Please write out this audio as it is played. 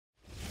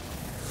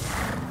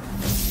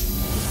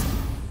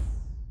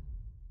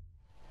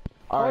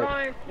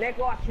Alright.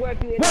 Neko, I swear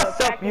to you.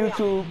 What's up,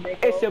 YouTube?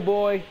 It's your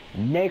boy,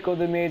 Neko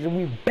the Major.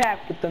 We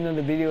back with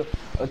another video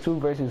of 2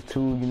 versus 2,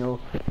 you know.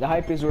 The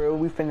hype is real.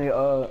 We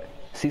finna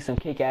see some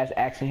kick-ass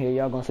action here.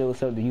 Y'all gonna say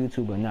what's up to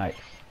YouTube or not?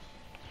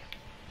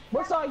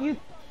 What's up, you?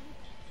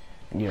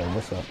 Yeah,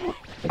 what's up?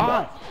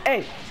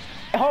 Hey,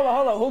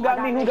 hold on. Who got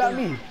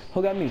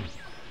me?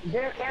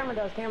 Camera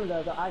does.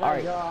 I got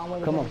Alright,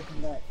 y'all. come on.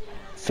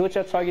 Switch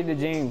your target to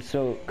James,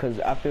 cause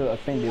I feel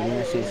offended when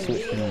I say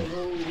switch to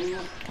me.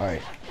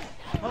 Alright.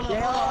 Hold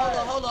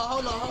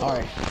on.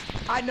 Alright.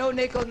 I know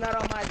Nico's not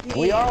on my team.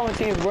 We all on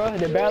team, bro.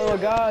 The battle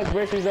of gods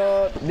versus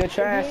the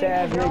trash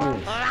ass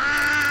niggas.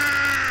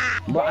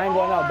 Bro, I ain't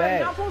going out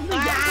bad.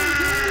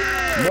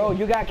 Bro,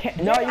 you got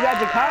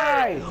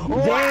Jakai.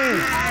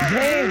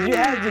 James, you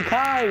had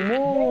Jakai.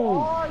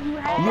 Move.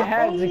 You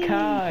had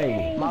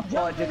Jakai. My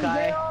fault,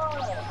 Jakai.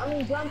 I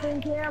mean,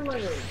 jumping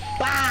camera.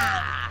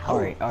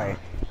 Alright.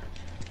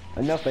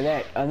 Enough of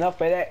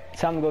that.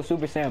 Time to go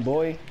Super Saiyan,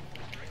 boy.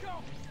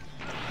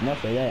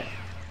 Enough of that.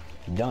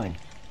 Done.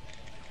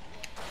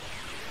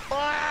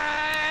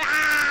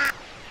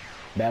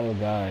 Battle of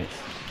Gods.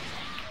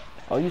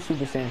 Oh, you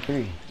Super Saiyan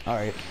 3.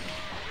 Alright.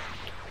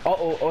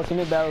 Uh-oh,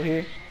 ultimate battle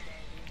here.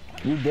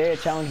 You dare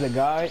challenge the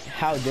god?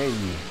 How dare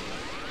you?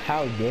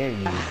 How dare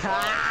you?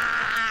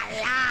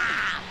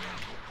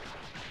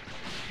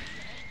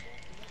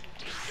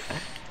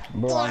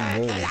 Bro,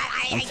 I'm good.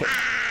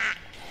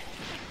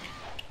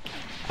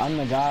 I'm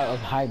the god of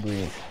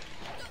hybrids.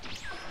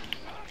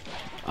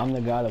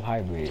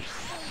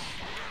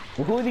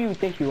 Well, who do you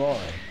think you are?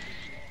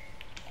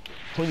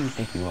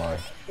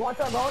 Want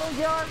the golden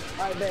jar?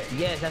 I bet.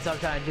 Yes, that's what I'm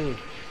trying to do.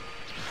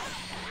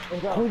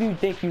 Who do you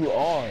think you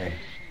are?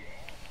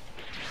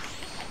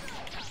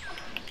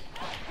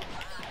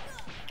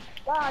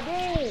 God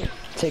dang.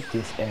 Take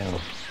this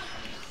L.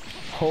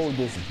 Hold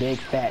this big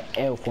fat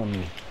L for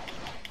me.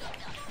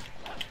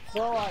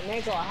 Bro,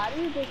 Neko, how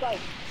do you just like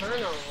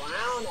turn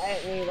around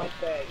at me like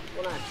that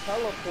when I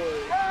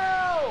teleport?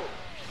 Bro!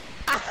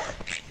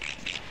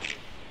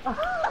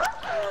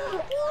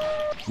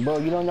 Bro,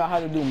 you don't know how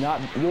to do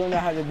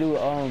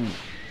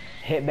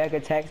hit back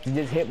attacks.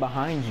 Just hit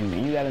behind you,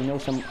 and you gotta know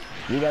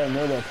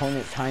the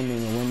opponent's timing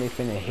and when they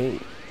finna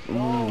hit,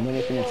 when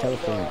they finna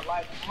teleport.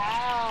 Like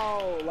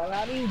how? Like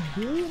how do you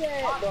do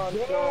that,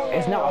 bro?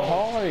 It's not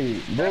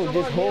hard, bro.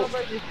 Just hold.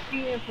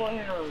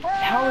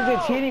 How is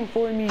it cheating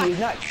for me? It's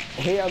not.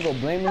 Here I go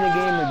blaming the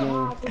game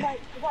again.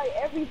 It's like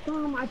every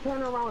time I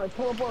turn around and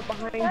teleport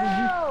behind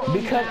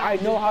you. Because I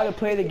know how to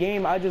play the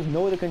game. I just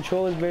know the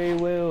controls very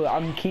well.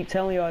 I'm keep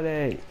telling y'all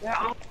that. Yeah,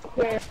 I don't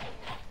care.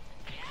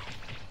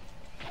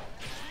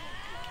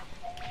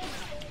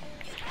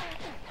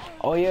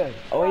 Oh yeah,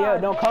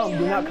 don't come.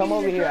 Do not come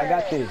over here. I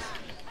got this.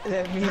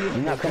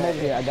 Do not come over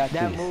here. I got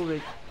that this.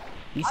 movie.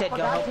 You said go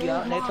help you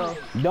out, Nico.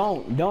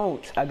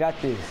 Don't. I got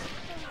this.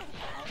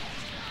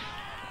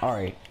 All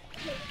right.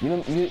 You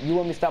want me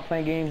to stop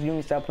playing games? You want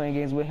me to stop playing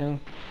games with him?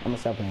 I'm gonna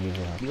stop playing games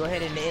with him. You go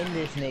ahead and end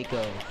this,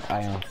 Nico.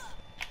 I am.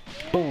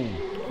 Boom.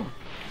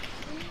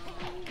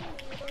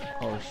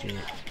 Oh shit.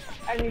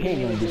 He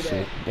ain't gonna do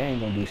shit. They ain't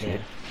gonna do shit.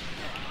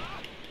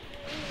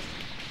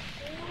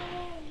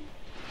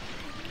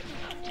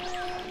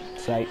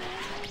 Sight.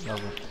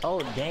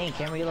 Oh dang,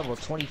 camera, you're level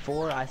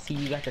 24. I see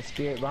you got the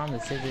spirit bomb, the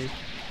scissors.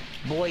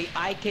 Boy,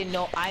 I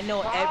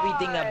know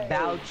everything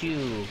about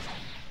you.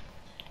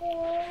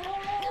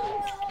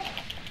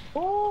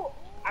 Oh,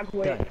 I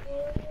quit.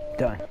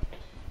 Done.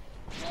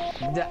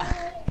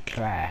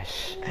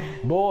 Trash.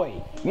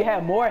 Boy, you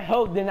had more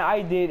health than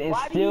I did and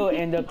still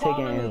end up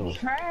taking L's.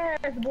 Trash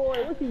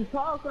boy, what you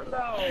talking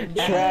about?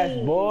 Trash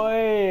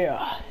boy.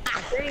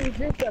 Things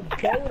just a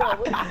beta.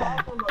 What you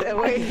talking about? The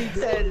way he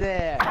said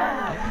that.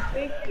 I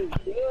think you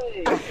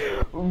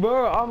good.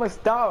 Bro, I'ma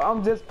stop.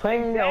 I'm just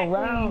playing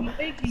around. You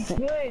think you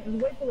good? Just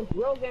wait till the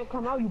real game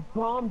come out. You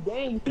bomb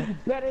dang. You think you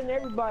better than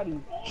everybody.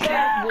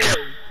 Trash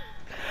boy.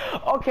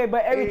 Okay,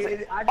 but every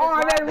time.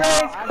 Oh, that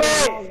rage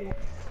quit.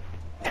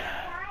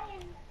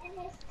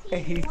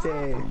 He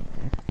said,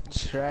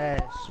 trash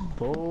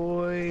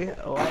boy.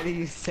 Why do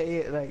you say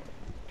it like?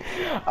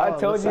 I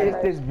told you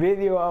it's this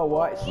video I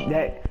watched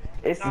that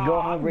it's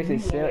Gohan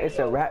versus Cell. It's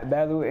a rap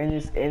battle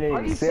and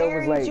Cell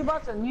was like. You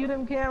about to mute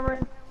him,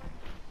 Cameron?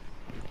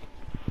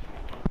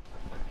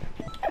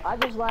 I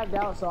just lagged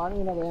out, so I need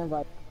another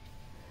invite.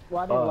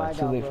 Well, I didn't lag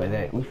too out, late for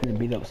that. We finna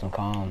beat up some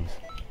comms.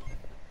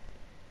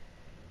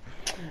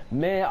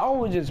 Man, I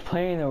was just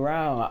playing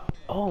around.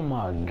 Oh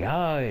my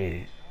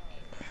god.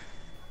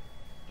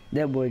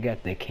 That boy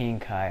got the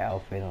King Kai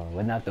outfit on,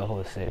 but not the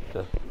whole set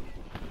though.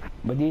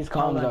 But these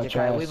comms are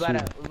trash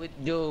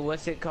Dude,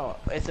 what's it called?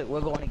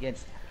 We're going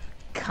against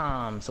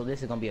comms, so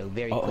this is gonna be a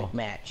very quick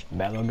match.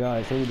 Battle of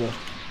Gods, here we go.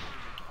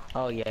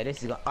 Oh yeah,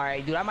 this is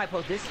alright, dude. I might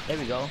post this. There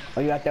we go.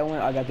 Oh, you got that one?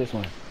 I got this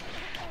one.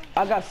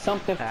 I got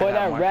something for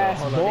that Ras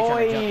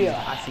boy.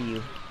 I see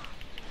you.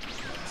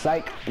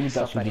 Psych. You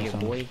thought you did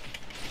something. Boy.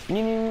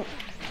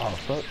 Oh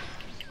fuck.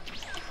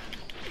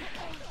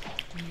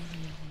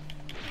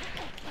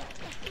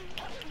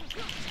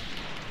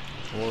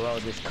 Well,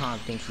 this con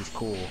thinks he's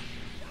cool.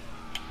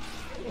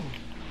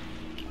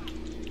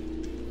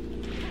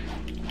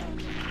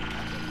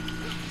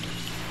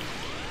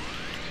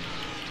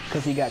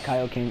 Cause he got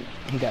Kaioken,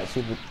 he got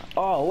super.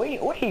 Oh,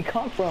 where he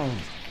come from?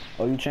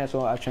 Oh, you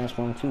transform, I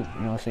transform too. You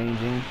know what I'm saying,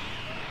 Gene?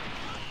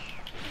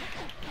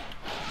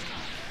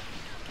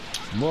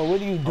 Bro, what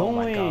are you doing? Oh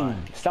my God.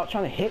 Stop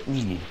trying to hit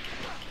me.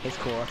 It's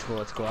cool, it's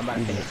cool, it's cool. I'm about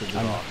to finish it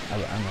I know, off. I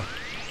know.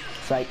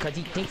 It's like, Cause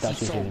he thinks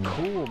he's so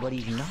cool, but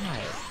he's not.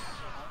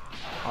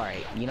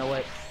 Alright, you know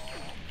what?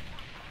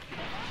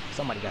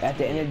 Somebody got at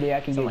the end of the day, I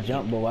can get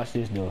jumped, but watch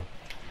this though.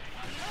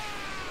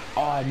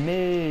 Oh, I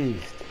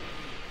missed.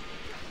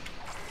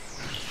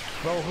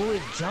 Bro, who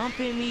is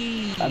jumping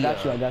me? I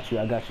got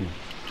you.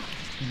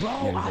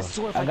 Bro, I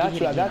swear if I got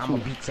you, I'm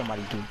gonna beat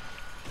somebody too.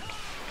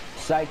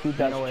 Psych, you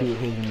thought you were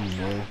hitting me,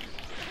 bro.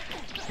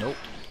 Nope.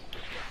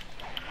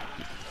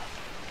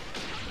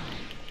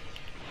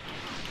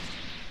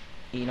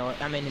 You know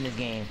what? I'm ending this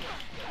game.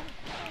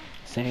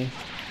 Same.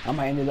 I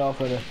might end it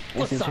off with a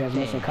instant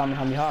transmission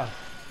Kamehameha.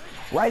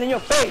 Right in your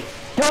face!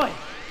 Done!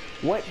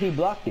 What? He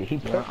blocked it. He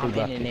perfectly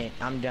blocked it.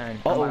 I'm done.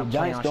 Uh-oh, I'm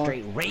playing on Giant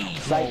straight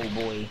rage mode,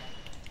 boy.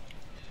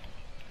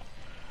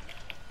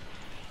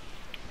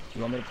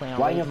 You want me to play on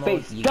right in rage your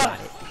mode? face. You Done! got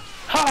it.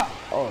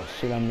 Ha! Oh,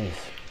 shit, I missed.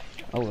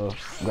 Oh, well.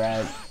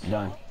 Grab.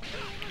 Done.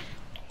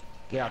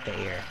 Get out the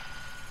air.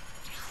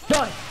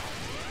 Done!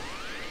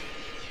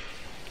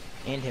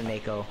 End him,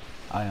 Mako.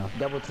 I am.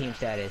 Double team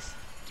status.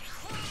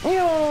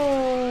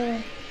 Yo!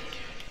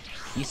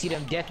 You see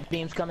them death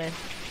beams coming?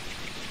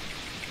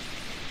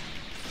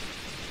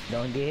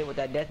 Don't get hit with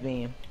that death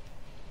beam.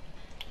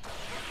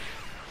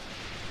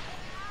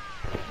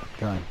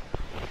 Done.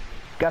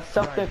 Got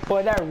something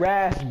for that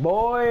rasp,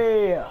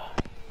 boy!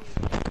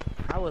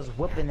 I was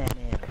whooping that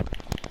man.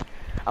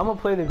 I'm gonna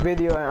play the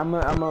video and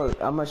I'm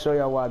gonna show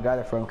y'all where I got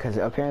it from, because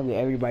apparently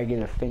everybody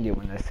get offended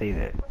when I say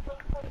that.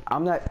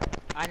 I'm not.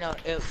 I know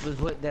it was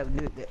what that.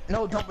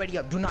 No, don't ready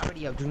up. Do not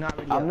ready up. Do not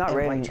ready up. I'm not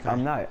ready.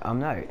 I'm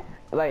not.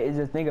 Like, it's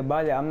the thing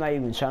about it. I'm not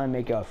even trying to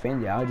make y'all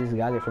offended. I just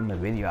got it from the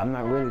video. I'm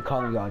not really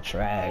calling y'all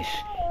trash,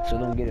 so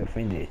don't get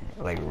offended.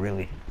 Like,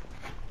 really.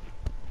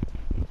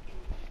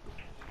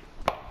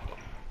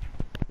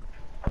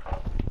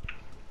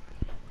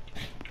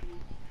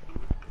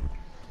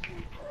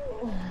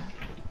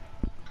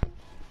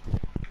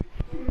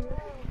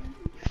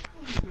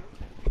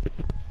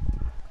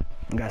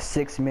 Got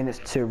 6 minutes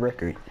to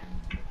record.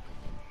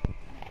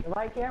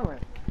 Invite Cameron.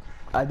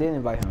 I did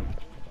invite him.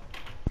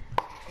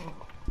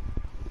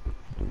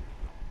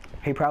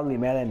 He probably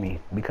mad at me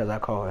because I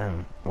called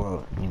him.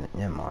 Well, you know,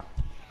 never mind.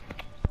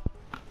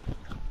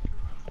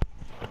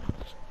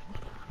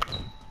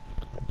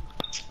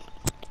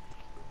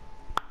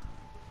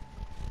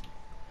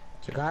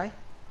 It's a guy?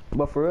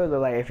 But for real though,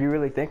 like, if you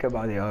really think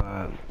about it,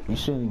 you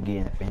shouldn't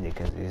get offended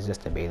because it's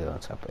just a beta on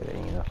top of it,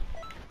 you know.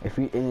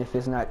 And if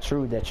it's not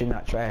true that you're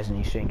not trash, then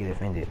you shouldn't get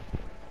offended.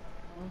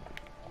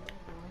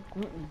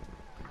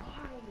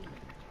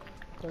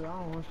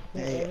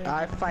 Hey,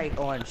 I fight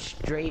on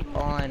straight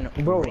on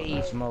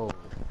rage mode.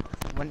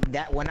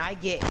 When I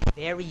get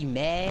very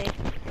mad,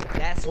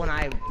 that's when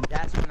I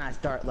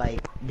start like.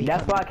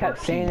 That's why I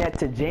kept saying that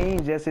to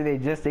James yesterday,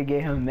 just to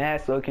get him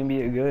mad, so it can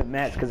be a good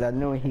match. Cause I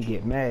know when he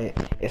get mad,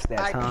 it's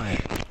that time.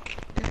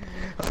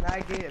 When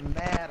I get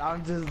mad,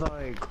 I'm just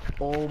like,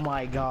 oh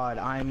my god,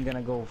 I'm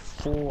gonna go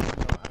full. I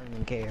don't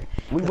even care.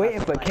 We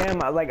waiting for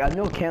Cam. I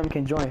know Cam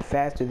can join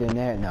faster than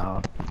that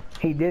now.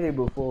 He did it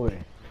before.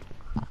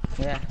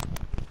 Yeah.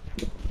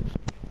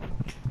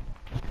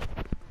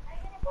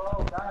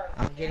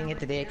 I'm getting it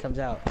the day it comes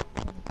out.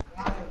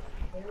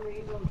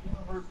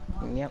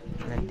 Yep,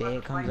 the day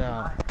it comes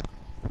out.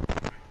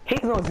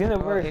 He's on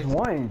XENOVERSE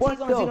 1. What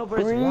He's on the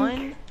XENOVERSE freak?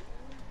 1?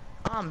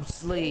 I'm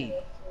asleep.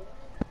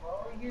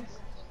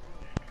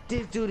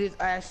 This dude is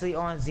actually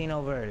on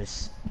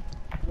XENOVERSE.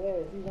 Yeah,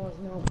 he's on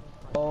XENOVERSE.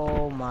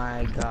 Oh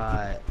my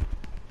god.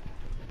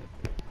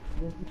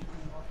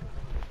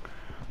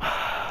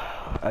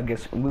 I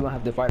guess we gonna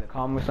have to fight a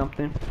calm or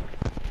something.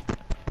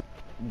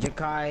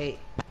 Jakai,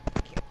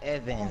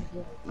 Evan,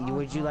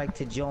 would you like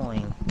to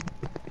join?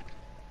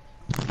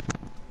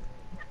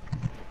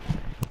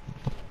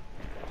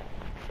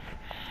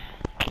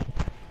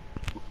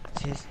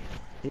 Just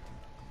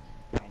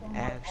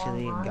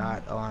actually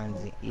got on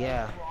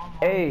yeah.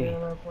 Hey,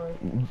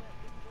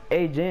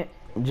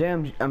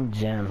 James,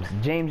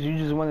 James, you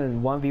just wanted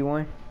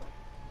 1v1?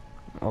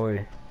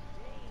 Or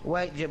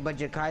Wait, but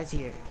Jakai's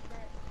here.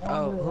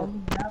 Oh,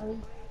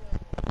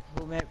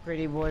 who met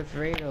Pretty Boy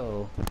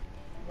Fredo?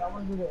 Y'all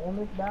wanna do the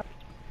endless battle?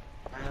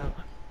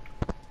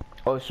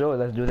 oh sure,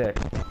 let's do that.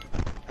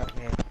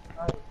 Okay.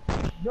 Alright.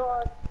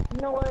 George,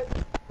 you know what?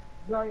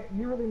 George,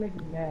 you really make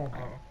me mad.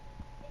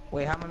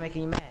 Wait, how am I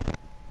making you mad?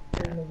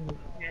 You're really making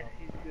me mad.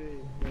 He's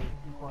good. Be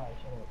quiet,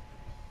 shut up.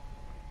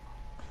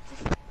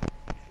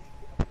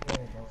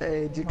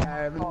 Hey, Jakai,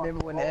 I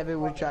remember when Evan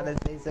was trying to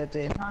say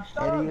something,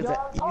 and he was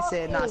like, you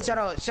said, nah, shut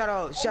up.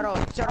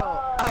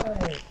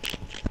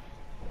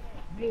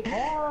 Big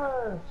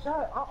hard.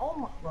 Shut up. Oh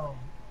my, bro.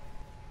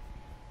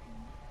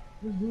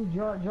 This dude,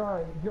 George,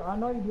 I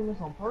know you're doing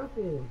this on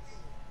purpose.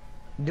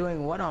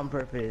 Doing what on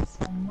purpose?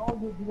 I know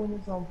you're doing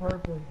this on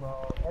purpose,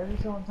 bro. Every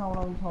single time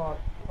when I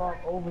talk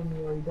over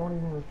me or you don't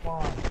even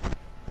respond.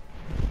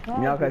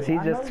 No, cause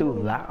he's just too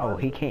loud.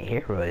 He can't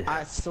hear us.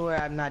 I swear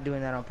I'm not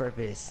doing that on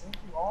purpose. Yes,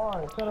 you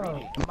are. Shut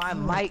up. My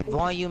mic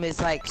volume is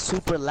like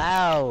super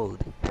loud.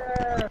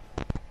 Yeah.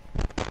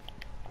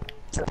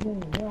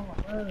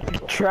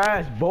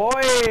 Trash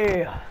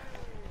boy.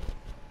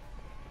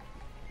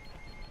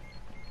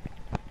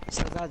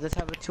 So guys, let's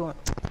have a tour.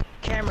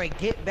 Cameron,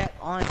 get back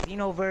on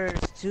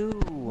XENOVERSE too.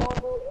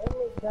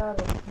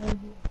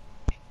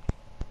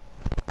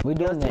 We're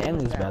doing the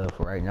endless battle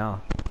for right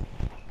now.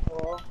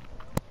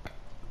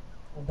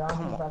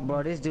 Come on,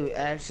 bro. This dude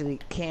actually,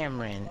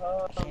 Cameron.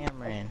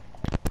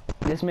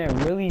 This man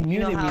really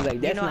muted me like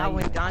that. You know how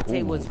when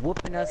Dante was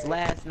whooping us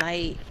last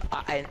night,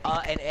 and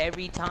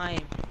every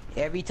time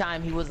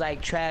he was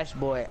like trash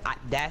boy,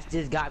 that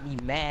just got me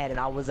mad, and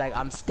I was like,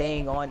 I'm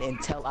staying on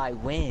until I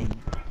win.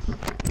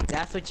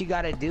 That's what you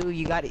gotta do.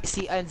 You gotta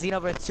see on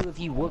XENOVERSE 2. If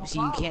he whoops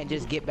you, you can't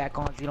just get back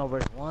on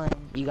XENOVERSE 1.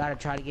 You gotta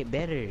try to get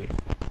better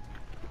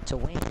to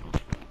win.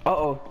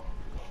 Uh-oh.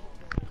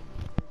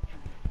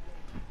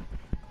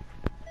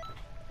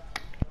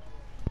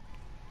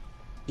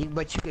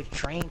 But you could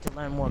train to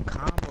learn more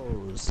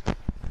combos.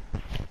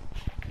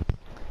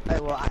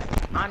 Like, well,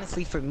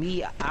 honestly, for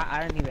me,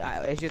 I don't even.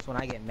 It's just when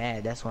I get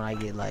mad, that's when I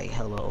get like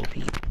hella OP.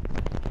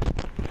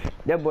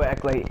 That boy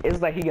act like it's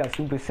like he got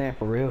Super Saiyan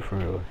for real,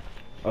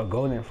 or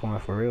Golden form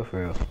for real.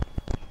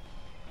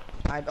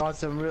 On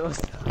some real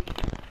stuff.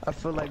 I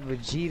feel like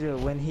Vegeta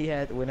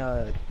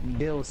when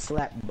Bill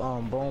slapped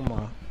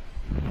Bulma.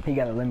 He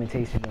got a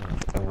limitation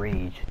of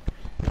rage.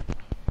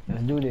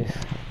 Let's do this.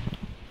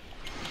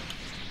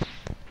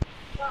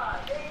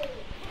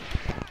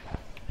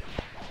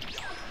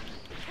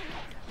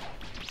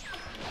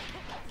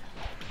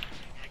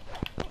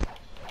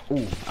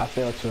 Ooh, I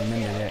failed to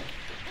remember that.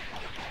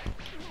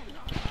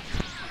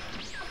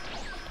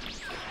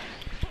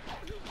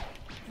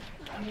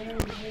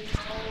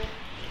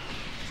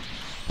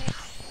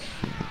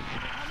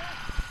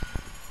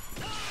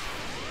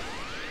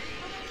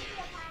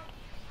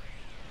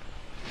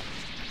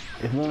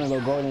 If we want to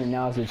go golden,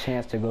 now is the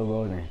chance to go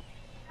golden.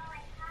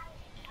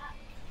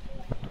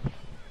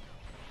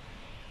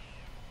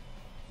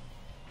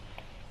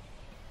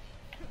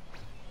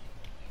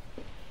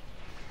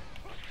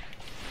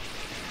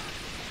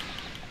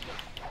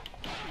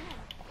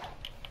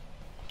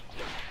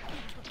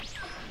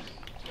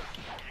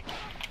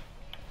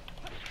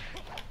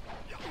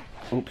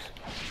 Oops.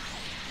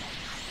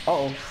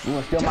 Uh-oh, you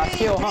wanna steal my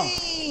skill, huh?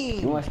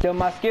 You wanna steal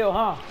my skill,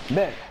 huh?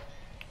 Bet.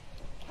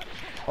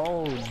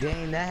 Oh,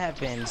 dang, that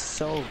happened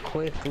so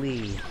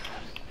quickly.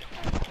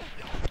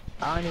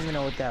 I don't even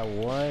know what that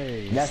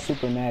was. That's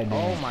super mad,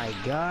 man. Oh my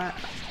god.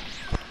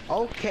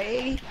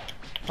 Okay.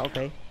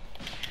 Okay.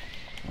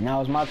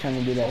 Now it's my turn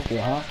to do that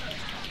skill, huh?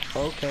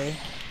 Okay.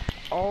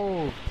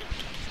 Oh.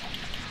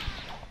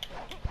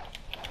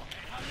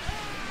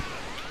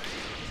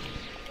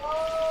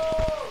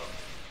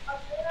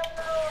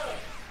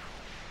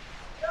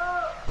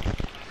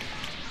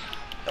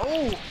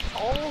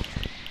 Oh,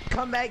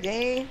 come back,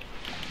 game.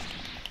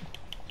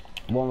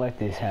 Won't let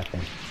this happen.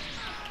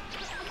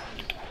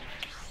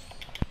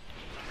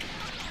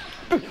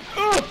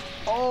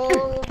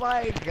 Oh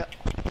my god.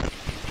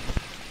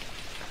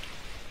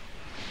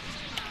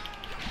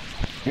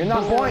 You're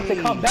not going to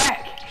come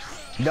back.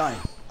 Done.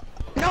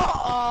 No.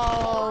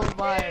 Oh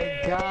my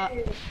god.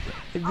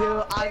 Dude,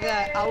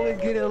 I was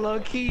getting low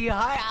key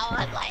high.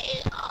 I was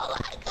like, oh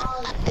my god.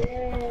 Oh,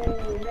 dang,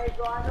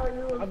 Nico, I know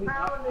you was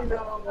pounding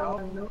on.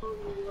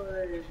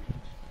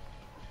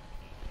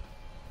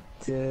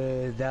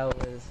 Dude, that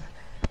was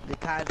the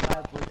Kai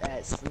vibe was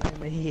at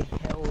Slim and he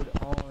held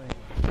on.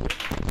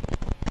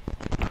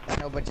 I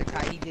know, but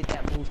Jakai, he did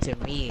that move to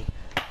me.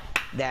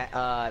 That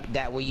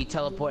where you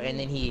teleport and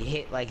then he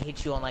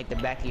hit you on like the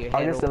back of your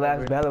head. Oh, this is the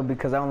last battle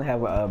because I only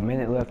have a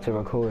minute left to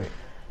record.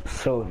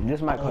 So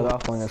this might cut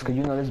off on us because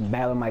you know this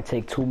battle might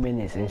take 2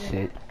 minutes and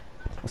shit.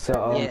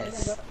 So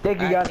yes. Thank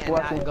you guys for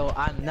watching.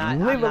 I'm not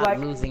like,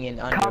 losing in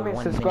under comment,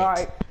 1 subscribe,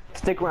 minute.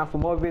 Stick around for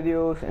more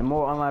videos and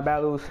more online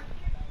battles.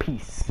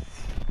 Peace.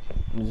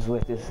 And just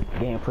let this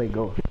gameplay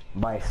go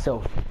by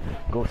itself,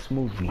 go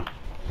smoothly.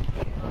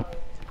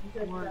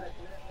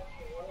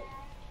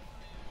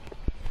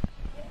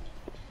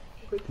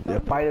 The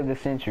fight of the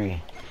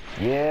century.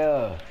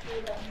 Yeah.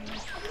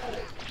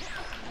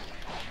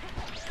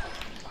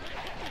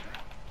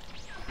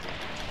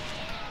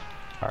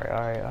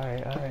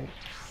 Alright.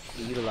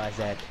 Utilize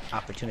that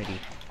opportunity.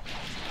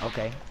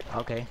 Okay.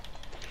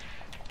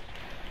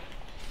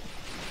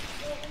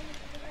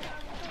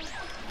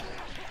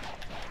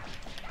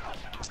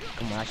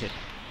 Come on, I should.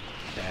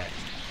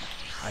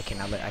 I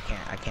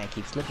can't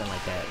keep slipping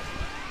like that.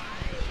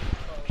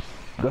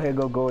 Go ahead,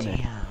 go golden.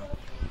 Damn.